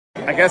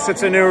I guess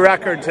it's a new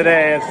record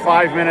today. It's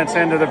 5 minutes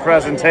into the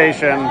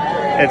presentation.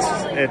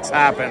 It's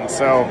happened.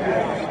 So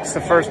it's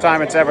the first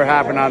time it's ever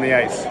happened on the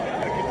ice.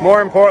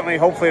 More importantly,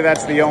 hopefully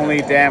that's the only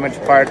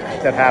damaged part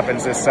that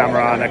happens this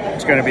summer on it.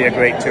 It's going to be a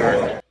great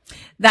tour.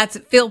 That's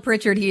Phil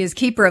Pritchard. He is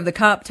keeper of the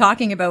cup,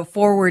 talking about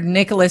forward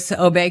Nicolas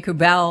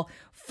Aube-Kubel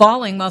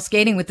falling while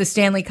skating with the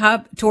Stanley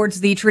Cup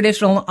towards the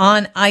traditional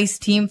on-ice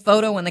team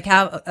photo when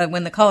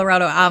the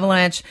Colorado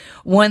Avalanche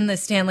won the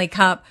Stanley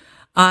Cup.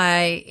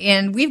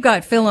 And we've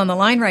got Phil on the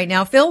line right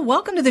now. Phil,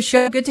 welcome to the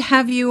show. Good to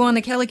have you on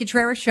the Kelly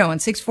Contreras Show on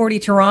 640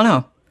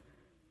 Toronto.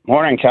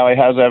 Morning, Kelly.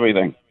 How's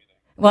everything?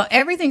 Well,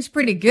 everything's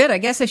pretty good. I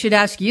guess I should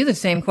ask you the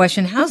same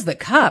question. How's the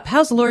cup?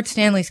 How's Lord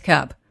Stanley's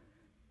Cup?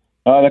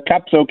 The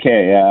cup's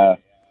okay.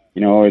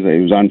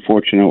 It was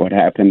unfortunate what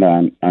happened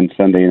on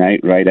Sunday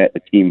night right at the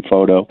team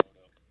photo.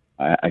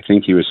 I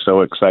think he was so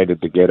excited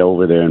to get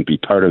over there and be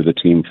part of the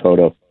team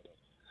photo.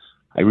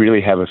 I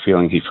really have a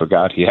feeling he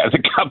forgot he had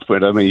the cup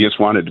with him. He just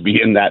wanted to be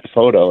in that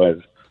photo as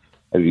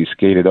he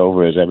skated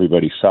over, as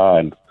everybody saw,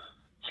 and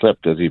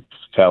slipped as he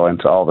fell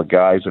into all the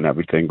guys and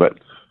everything. But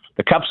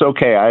the cup's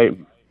okay.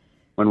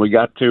 When we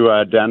got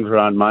to Denver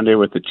on Monday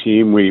with the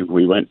team,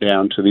 we went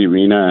down to the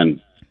arena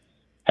and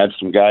had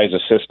some guys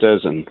assist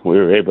us, and we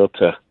were able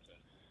to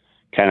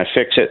kind of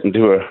fix it and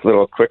do a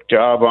little quick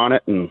job on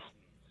it, and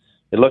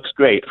it looks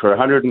great. For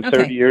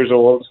 130 years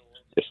old,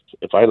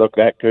 if I look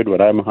that good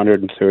when I'm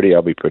 130,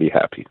 I'll be pretty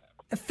happy.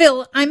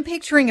 Phil, I'm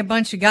picturing a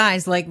bunch of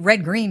guys like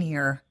Red Green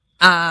here,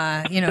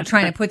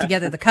 trying to put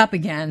together the cup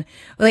again.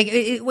 Like,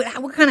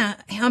 what kind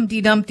of Humpty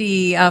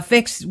Dumpty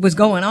fix was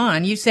going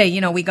on? You say,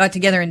 we got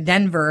together in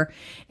Denver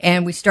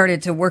and we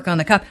started to work on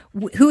the cup.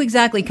 Who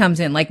exactly comes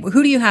in? Like,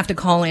 who do you have to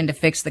call in to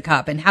fix the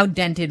cup, and how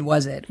dented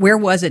was it? Where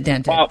was it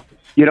dented? Well,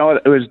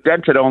 it was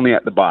dented only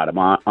at the bottom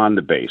on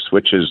the base,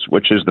 which is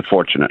the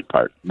fortunate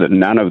part.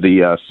 None of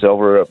the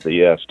silver of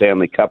the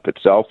Stanley Cup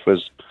itself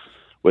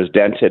was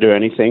dented or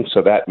anything,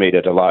 so that made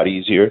it a lot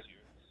easier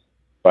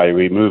by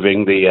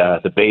removing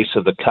the base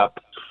of the cup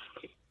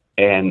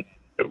and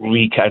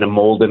kind of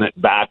molding it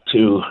back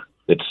to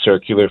its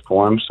circular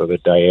form, so the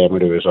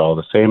diameter is all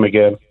the same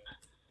again.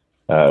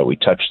 We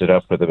touched it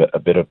up with a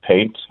bit of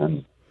paint.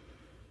 And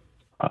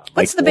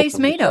what's the base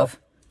made of?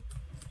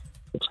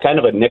 It's kind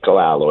of a nickel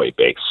alloy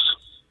base.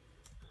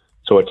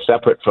 So it's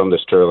separate from the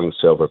sterling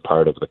silver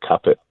part of the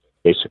cup. It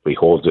basically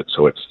holds it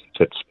so it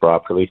fits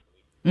properly.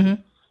 Mm-hmm.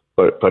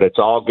 But it's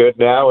all good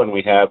now, and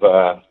we have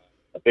a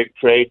big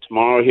parade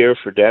tomorrow here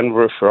for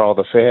Denver for all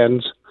the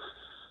fans.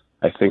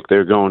 I think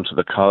they're going to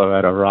the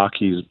Colorado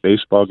Rockies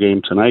baseball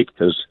game tonight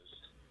because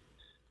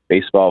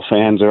baseball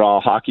fans are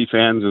all hockey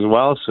fans as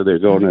well, so they're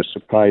going to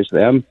surprise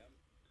them.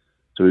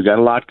 So we've got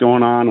a lot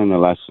going on in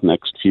the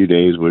next few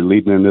days. We're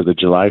leading into the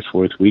July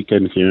 4th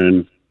weekend here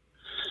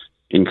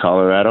in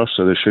Colorado,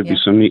 so there should be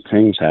some neat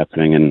things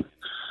happening. And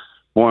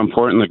more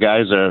important, the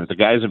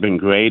guys have been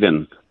great,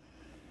 and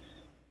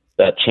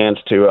that chance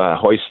to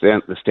hoist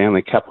the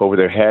Stanley Cup over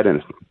their head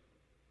and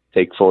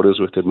take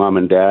photos with their mom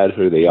and dad,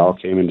 who they all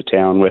came into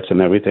town with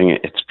and everything,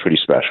 it's pretty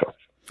special.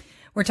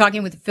 We're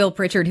talking with Phil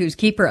Pritchard, who's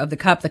keeper of the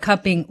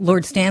cup being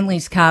Lord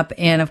Stanley's Cup.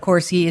 And of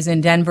course, he is in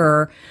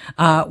Denver,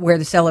 where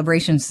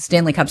the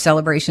Stanley Cup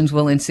celebrations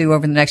will ensue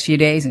over the next few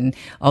days, and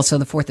also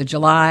the 4th of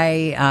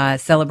July,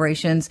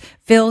 celebrations.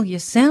 Phil, you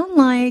sound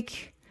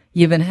like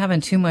you've been having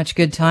too much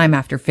good time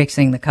after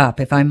fixing the cup,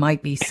 if I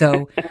might be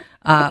so,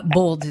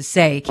 bold to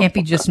say. It can't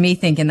be just me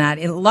thinking that.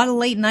 A lot of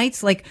late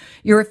nights, like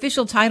your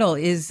official title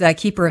is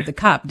keeper of the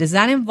cup. Does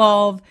that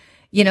involve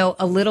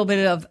a little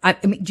bit of,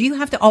 do you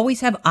have to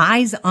always have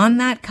eyes on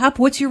that cup?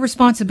 What's your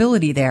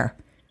responsibility there?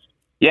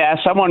 Yeah,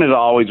 someone is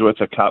always with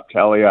the cup,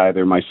 Kelly,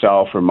 either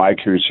myself or Mike,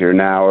 who's here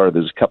now, or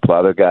there's a couple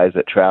other guys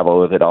that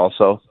travel with it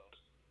also.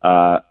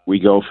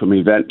 We go from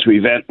event to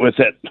event with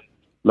it,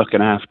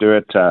 looking after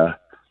it,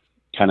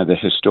 kind of the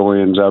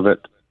historians of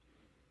it,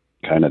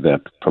 kind of the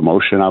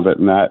promotion of it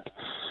and that.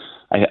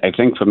 I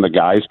think from the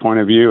guys' point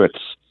of view,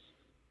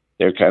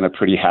 they're kind of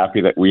pretty happy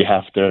that we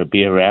have to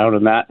be around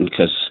in that,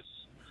 because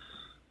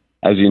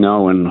as you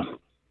know, in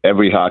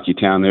every hockey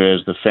town there is,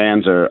 the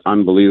fans are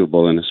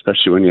unbelievable, and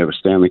especially when you have a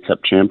Stanley Cup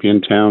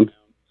champion town,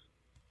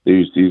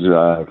 these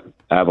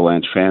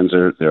Avalanche fans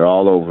they're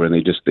all over, and they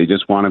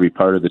just want to be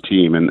part of the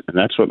team, and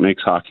that's what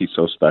makes hockey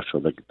so special.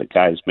 The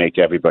guys make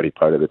everybody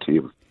part of the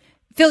team.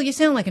 Phil, you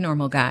sound like a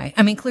normal guy.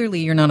 I mean, clearly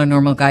you're not a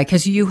normal guy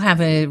because you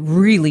have a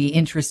really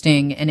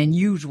interesting and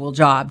unusual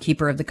job,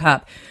 keeper of the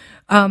cup.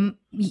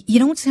 You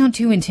don't sound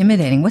too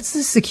intimidating. What's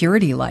the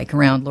security like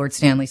around Lord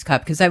Stanley's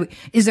Cup? Because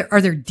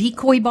are there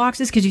decoy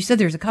boxes? Because you said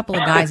there's a couple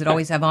of guys that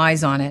always have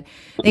eyes on it.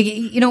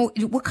 Like,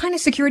 what kind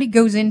of security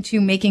goes into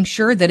making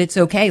sure that it's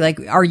okay? Like,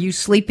 are you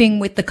sleeping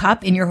with the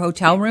cup in your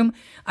hotel room?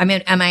 I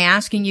mean, am I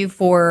asking you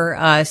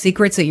for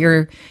secrets that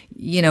you're?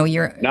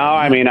 No,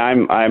 I mean,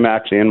 I'm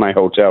actually in my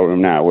hotel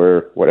room now.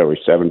 We're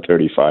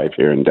 7:35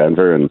 here in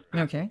Denver, and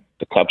okay,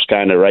 the cup's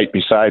kind of right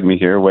beside me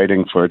here,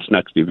 waiting for its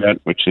next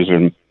event, which is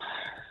in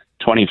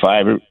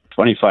 25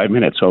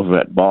 minutes over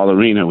at Ball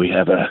Arena. We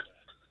have a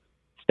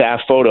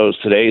staff photos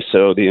today,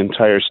 so the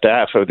entire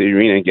staff of the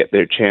arena get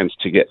their chance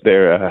to get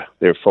their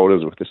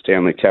photos with the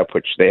Stanley Cup,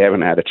 which they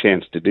haven't had a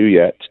chance to do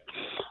yet.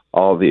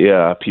 All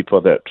the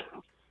people that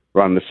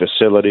run the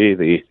facility,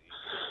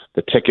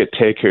 the ticket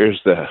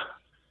takers, the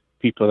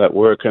people that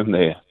work on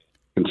the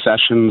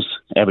concessions,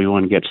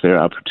 everyone gets their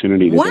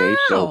opportunity today. Wow,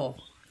 so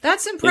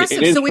that's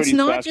impressive. It so it's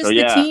not special,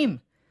 just the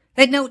team.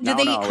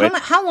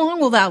 How long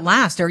will that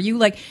last? Are you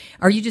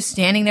just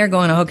standing there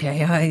going,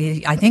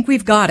 okay, I think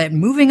we've got it.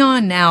 Moving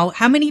on now.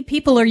 How many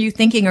people are you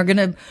thinking are going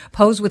to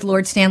pose with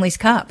Lord Stanley's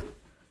Cup?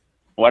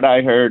 What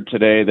I heard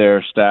today,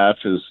 their staff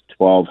is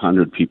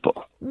 1,200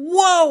 people.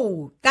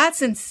 Whoa,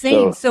 that's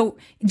insane. So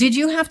did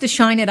you have to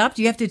shine it up?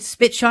 Do you have to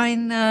spit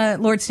shine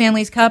Lord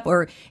Stanley's Cup,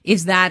 or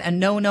is that a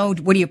no-no?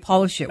 What do you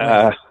polish it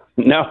with?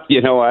 No,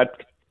 you know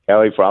what,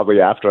 Kelly, probably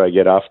after I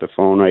get off the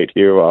phone right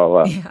here,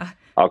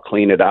 I'll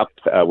clean it up.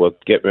 We'll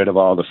get rid of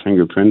all the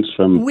fingerprints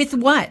from... With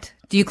what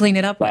do you clean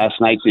it up with?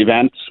 Last night's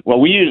event. Well,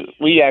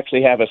 we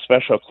actually have a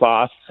special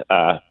cloth.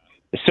 The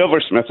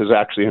silversmith is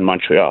actually in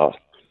Montreal.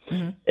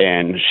 Mm-hmm.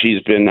 And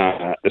she's been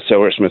the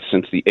silversmith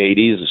since the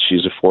 80s.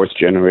 She's a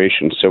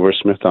fourth-generation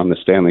silversmith on the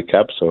Stanley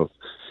Cup, so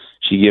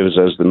she gives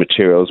us the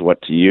materials,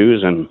 what to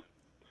use. And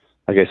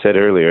like I said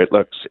earlier, it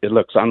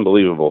looks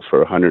unbelievable for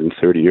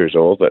 130 years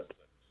old, but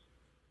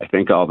I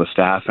think all the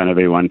staff and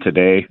everyone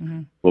today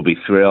will be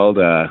thrilled.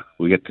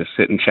 We get to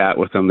sit and chat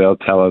with them. They'll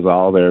tell us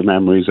all their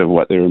memories of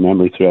what they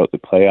remember throughout the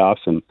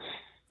playoffs, and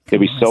there'll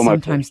be so much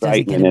excitement. Sometimes does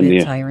it get a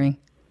bit tiring?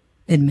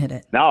 Admit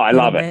it. No, I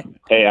love it.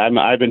 Hey,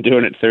 I've been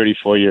doing it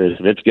 34 years.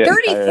 If it's getting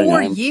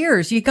 34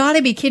 years. You got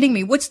to be kidding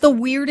me. What's the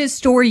weirdest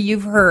story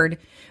you've heard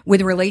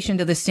with relation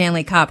to the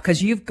Stanley Cup?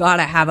 Because you've got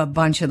to have a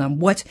bunch of them.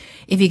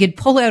 If you could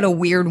pull out a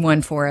weird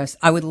one for us,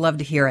 I would love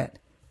to hear it.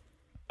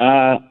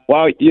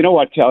 Well, you know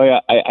what, Kelly?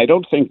 I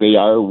don't think they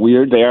are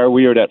weird. They are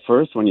weird at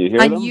first when you hear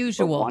them.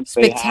 Unusual,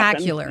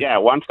 spectacular.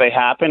 Once they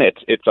happen,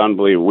 it's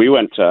unbelievable. We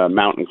went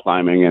mountain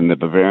climbing in the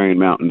Bavarian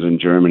Mountains in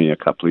Germany a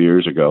couple of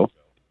years ago.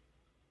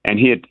 And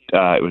it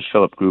was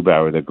Philip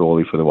Grubauer, the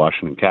goalie for the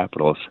Washington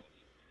Capitals.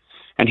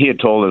 And he had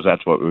told us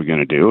that's what we were going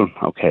to do.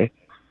 Okay.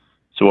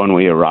 So when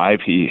we arrive,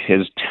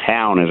 his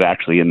town is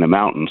actually in the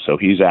mountains. So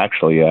he's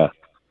actually a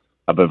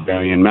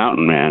Bavarian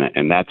mountain man.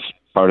 And that's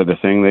part of the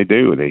thing they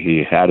do.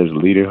 He had his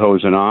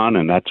lederhosen on,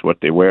 and that's what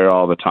they wear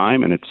all the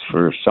time. And it's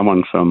for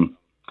someone from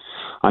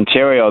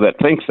Ontario that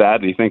thinks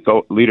that. You think,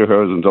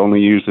 lederhosen's only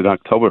used at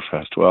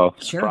Oktoberfest. Well,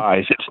 sure.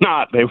 Surprise, it's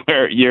not. They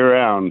wear it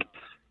year-round.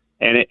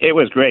 And it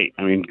was great.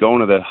 I mean,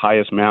 going to the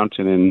highest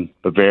mountain in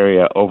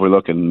Bavaria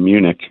overlooking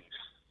Munich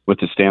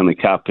with the Stanley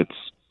Cup,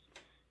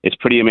 it's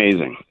pretty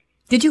amazing.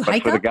 Did you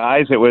hike up? For up? the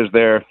guys, it was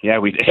there. Yeah,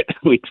 we did.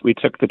 We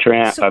took the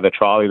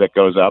trolley that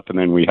goes up, and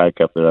then we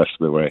hike up the rest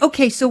of the way.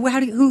 Okay, so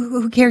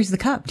who carries the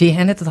cup? Do you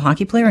hand it to the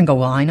hockey player and go,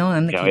 well, I know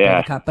I'm the keeper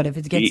of the cup, but if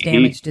it gets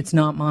damaged, it's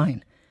not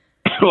mine?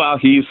 Well,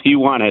 he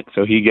won it,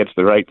 so he gets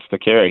the rights to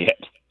carry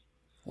it.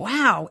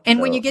 Wow.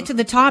 And when you get to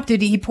the top,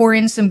 did he pour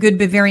in some good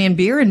Bavarian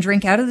beer and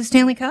drink out of the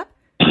Stanley Cup?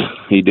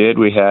 He did.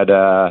 We had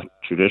a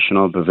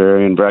traditional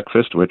Bavarian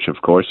breakfast, which,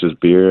 of course, is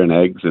beer and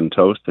eggs and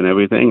toast and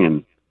everything.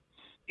 And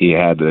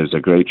there's a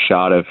great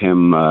shot of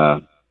him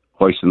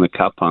hoisting the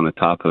cup on the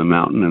top of the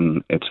mountain.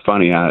 And it's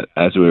funny,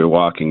 as we were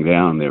walking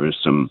down, there was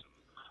some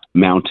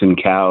mountain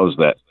cows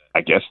that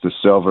I guess the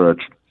silver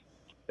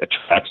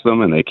attracts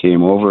them, and they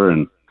came over,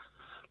 and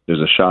there's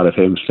a shot of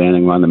him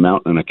standing on the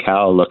mountain and a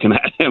cow looking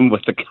at him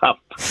with the cup.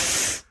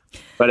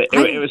 But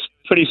it was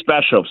pretty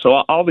special.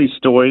 So all these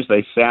stories,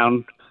 they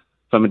sound,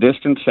 from a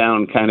distance,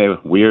 sound kind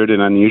of weird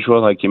and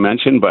unusual, like you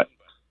mentioned, but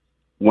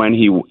when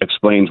he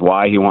explains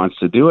why he wants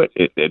to do it,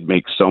 it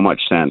makes so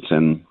much sense.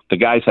 And the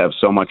guys have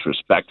so much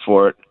respect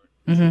for it.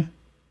 Mm-hmm.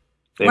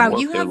 They've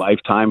worked their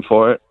lifetime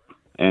for it.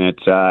 And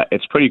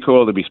it's pretty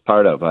cool to be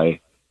part of. I'm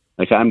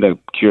the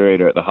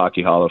curator at the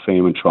Hockey Hall of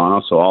Fame in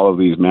Toronto, so all of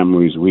these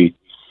memories we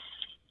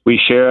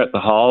share at the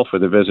hall for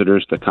the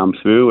visitors to come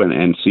through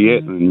and see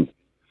it and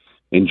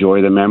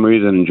enjoy the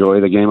memories and enjoy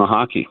the game of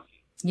hockey.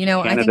 You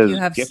know, Canada's I think you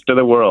have gift to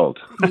the world.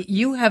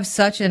 You have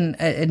such an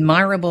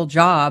admirable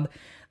job.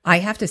 I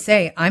have to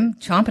say, I'm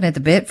chomping at the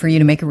bit for you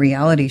to make a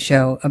reality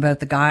show about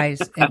the guys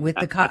with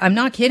the cup. I'm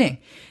not kidding.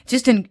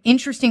 Just in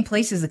interesting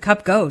places the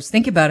cup goes.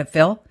 Think about it,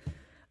 Phil.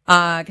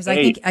 Because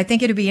I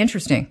think it'd be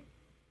interesting.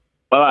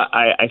 Well,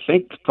 I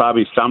think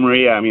probably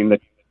summary. I mean,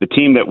 the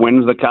team that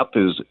wins the cup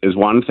is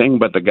one thing,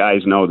 but the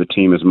guys know the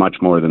team is much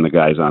more than the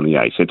guys on the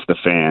ice. It's the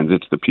fans.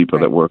 It's the people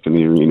that work in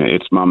the arena.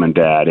 It's mom and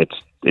dad.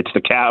 It's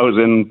the cows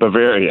in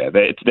Bavaria.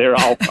 They're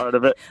all part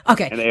of it.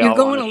 Okay, you're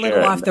going a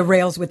little off the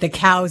rails with the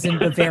cows in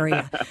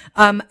Bavaria.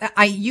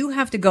 You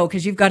have to go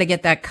because you've got to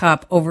get that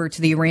cup over to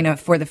the arena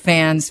for the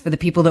fans, for the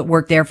people that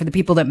work there, for the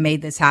people that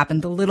made this happen,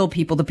 the little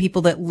people, the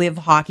people that live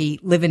hockey,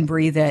 live and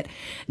breathe it,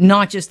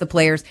 not just the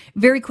players.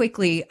 Very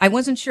quickly, I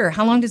wasn't sure.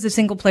 How long does a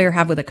single player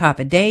have with a cup?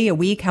 A day, a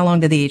week? How long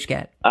do they each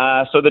get?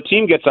 So the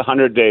team gets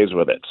 100 days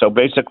with it. So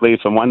basically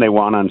from when they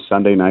won on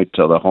Sunday night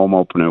till the home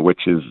opener,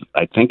 which is,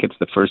 I think it's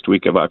the first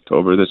week of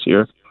October this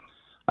year.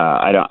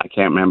 I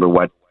can't remember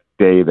what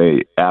day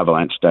they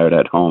avalanched out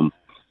at home.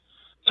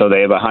 So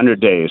they have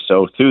 100 days.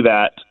 So through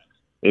that,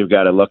 they've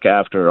got to look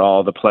after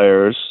all the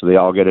players. They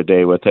all get a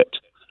day with it.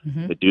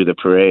 Mm-hmm. They do the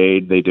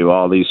parade. They do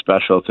all these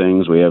special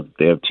things.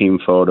 They have team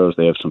photos.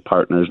 They have some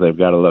partners they've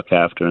got to look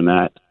after in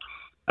that.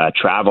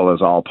 Travel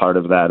is all part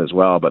of that as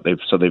well. But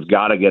they've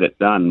got to get it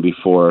done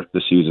before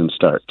the season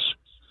starts.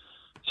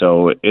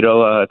 So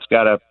it's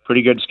got a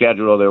pretty good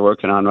schedule they're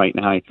working on right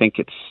now. I think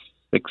it's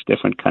 6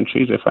 different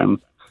countries, if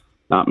I'm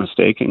not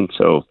mistaken.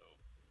 So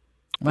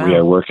wow. We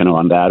are working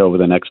on that over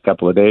the next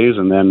couple of days,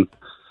 and then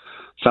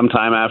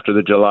sometime after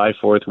the July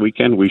 4th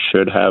weekend, we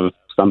should have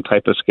some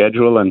type of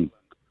schedule, and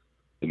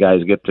the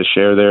guys get to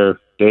share their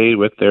day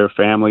with their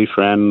family,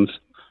 friends,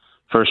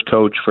 first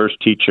coach, first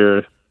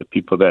teacher, the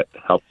people that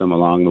help them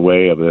along the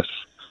way of this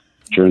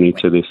journey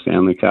to the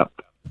Stanley Cup.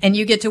 And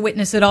you get to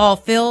witness it all.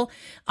 Phil,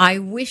 I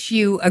wish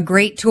you a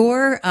great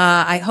tour.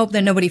 I hope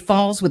that nobody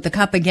falls with the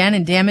cup again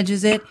and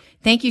damages it.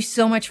 Thank you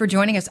so much for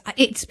joining us.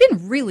 It's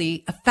been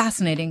really a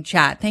fascinating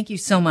chat. Thank you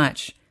so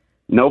much.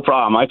 No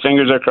problem. My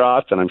fingers are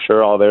crossed, and I'm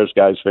sure all theirs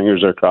guys'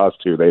 fingers are crossed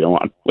too. They don't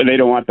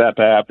want that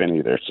to happen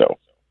either. So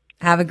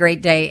have a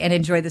great day and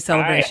enjoy the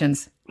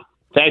celebrations. Right.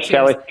 Thanks,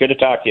 Cheers. Kelly. Good to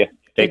talk to you.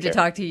 Good to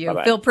talk to you.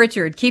 Bye-bye. Phil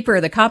Pritchard, keeper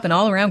of the cup and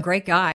all around great guy.